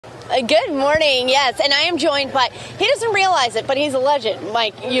Good morning, yes, and I am joined by, he doesn't realize it, but he's a legend,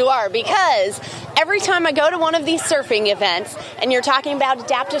 Mike, you are, because every time I go to one of these surfing events and you're talking about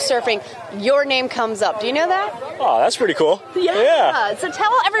adaptive surfing, your name comes up. Do you know that? Oh, that's pretty cool. Yeah. So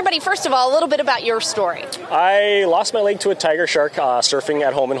tell everybody, first of all, a little bit about your story. I lost my leg to a tiger shark surfing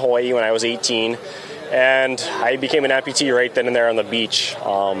at home in Hawaii when I was 18, and I became an amputee right then and there on the beach.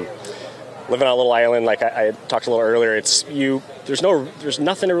 Living on a little island, like I talked a little earlier, there's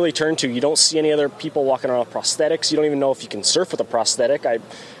nothing to really turn to. You don't see any other people walking around with prosthetics. You don't even know if you can surf with a prosthetic.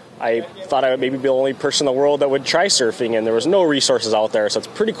 I thought I would maybe be the only person in the world that would try surfing, and there was no resources out there. So it's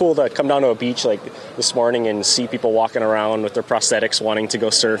pretty cool to come down to a beach like this morning and see people walking around with their prosthetics wanting to go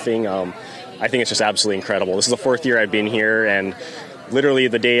surfing. I think it's just absolutely incredible. This is the fourth year I've been here, and literally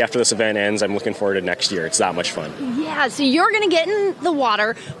the day after this event ends, I'm looking forward to next year. It's that much fun. Yeah, so you're going to get in the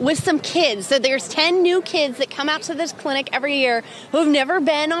water with some kids. So there's 10 new kids that come out to this clinic every year who have never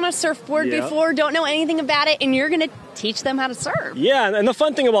been on a surfboard before, don't know anything about it, and you're going to teach them how to surf. Yeah, and the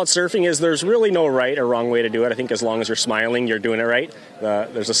fun thing about surfing is there's really no right or wrong way to do it. I think as long as you're smiling, you're doing it right.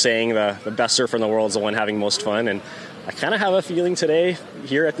 There's a saying, the best surfer in the world is the one having most fun, and I kind of have a feeling today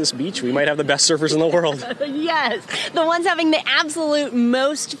here at this beach we might have the best surfers in the world. Yes, the ones having the absolute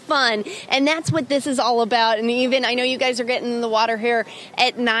most fun, and that's what this is all about. And even, I know you guys are getting in the water here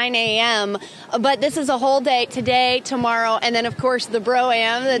at 9 a.m., but this is a whole day, today, tomorrow, and then of course the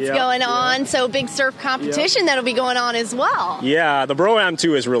Bro-Am that's going on, so big surf competition that'll be going on as well. Yeah, the Bro-Am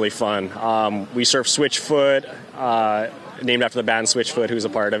too is really fun. We surf Switchfoot, named after the band Switchfoot, who's a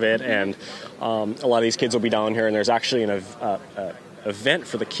part of it, and a lot of these kids will be down here, and there's actually an event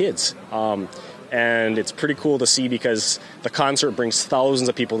for the kids. And it's pretty cool to see because the concert brings thousands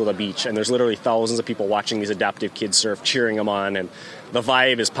of people to the beach, and there's literally thousands of people watching these adaptive kids surf, cheering them on, and the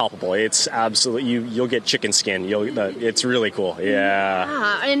vibe is palpable. It's absolutely, you'll get chicken skin. It's really cool.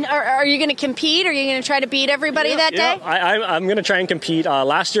 Yeah. And are you going to compete? Are you going to try to beat everybody that day? I'm going to try and compete.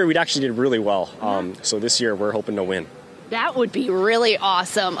 Last year we actually did really well, so this year we're hoping to win. That would be really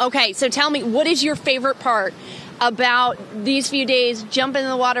awesome. Okay, so tell me, what is your favorite part about these few days, jumping in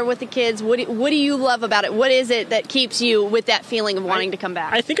the water with the kids? What do you love about it? What is it that keeps you with that feeling of wanting to come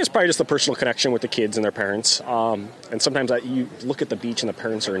back? I think it's probably just the personal connection with the kids and their parents. And sometimes you look at the beach and the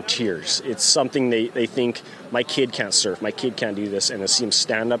parents are in tears. It's something they think, my kid can't surf, my kid can't do this, and to see them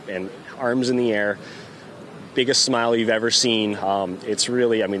stand up and arms in the air, biggest smile you've ever seen. It's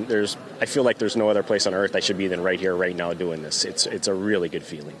really, I feel like there's no other place on earth I should be than right here, right now doing this. It's a really good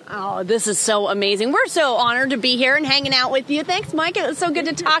feeling. Oh, this is so amazing. We're so honored to be here and hanging out with you. Thanks, Mike. It was so good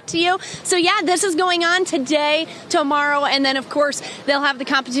to talk to you. So yeah, this is going on today, tomorrow, and then of course they'll have the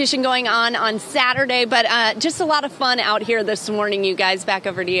competition going on Saturday, but just a lot of fun out here this morning, you guys. Back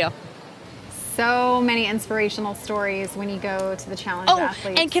over to you. So many inspirational stories when you go to the Challenge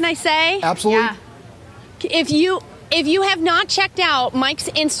Athletes. And can I say? Absolutely. Yeah. If you have not checked out Mike's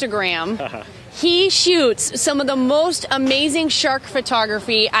Instagram, he shoots some of the most amazing shark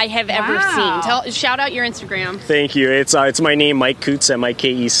photography I have ever seen. Shout out your Instagram. Thank you. It's my name, Mike Coots,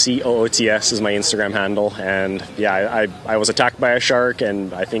 MikeCoots is my Instagram handle. And yeah, I was attacked by a shark,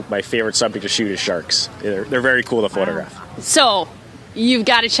 and I think my favorite subject to shoot is sharks. They're very cool to photograph. So you've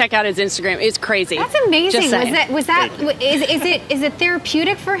got to check out his Instagram. It's crazy. That's amazing. Is it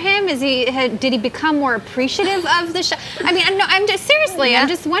therapeutic for him? Did he become more appreciative of the shark? I'm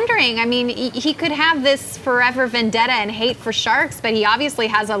just wondering. He could have this forever vendetta and hate for sharks, but he obviously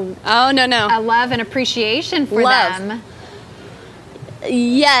has a love and appreciation for them.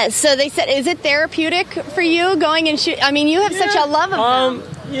 Yes. So they said, is it therapeutic for you going and shoot? You have such a love of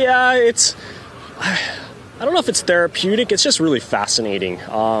them. Yeah, I don't know if it's therapeutic. It's just really fascinating.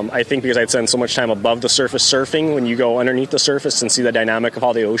 I think because I'd spend so much time above the surface surfing, when you go underneath the surface and see the dynamic of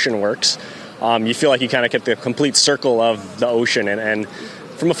how the ocean works, you feel like you kind of get the complete circle of the ocean. And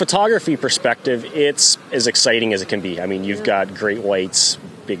from a photography perspective, it's as exciting as it can be. You've got great whites,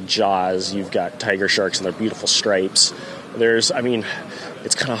 big jaws. You've got tiger sharks and their beautiful stripes.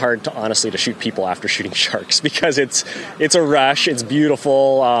 It's kind of hard to shoot people after shooting sharks because it's a rush. It's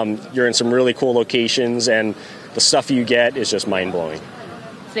beautiful. You're in some really cool locations, and the stuff you get is just mind-blowing.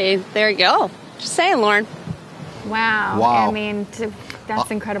 See, there you go. Just saying, Lauren. Wow.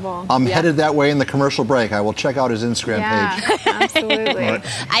 That's incredible. I'm headed that way in the commercial break. I will check out his Instagram page. Absolutely.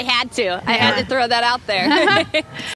 I had to throw that out there.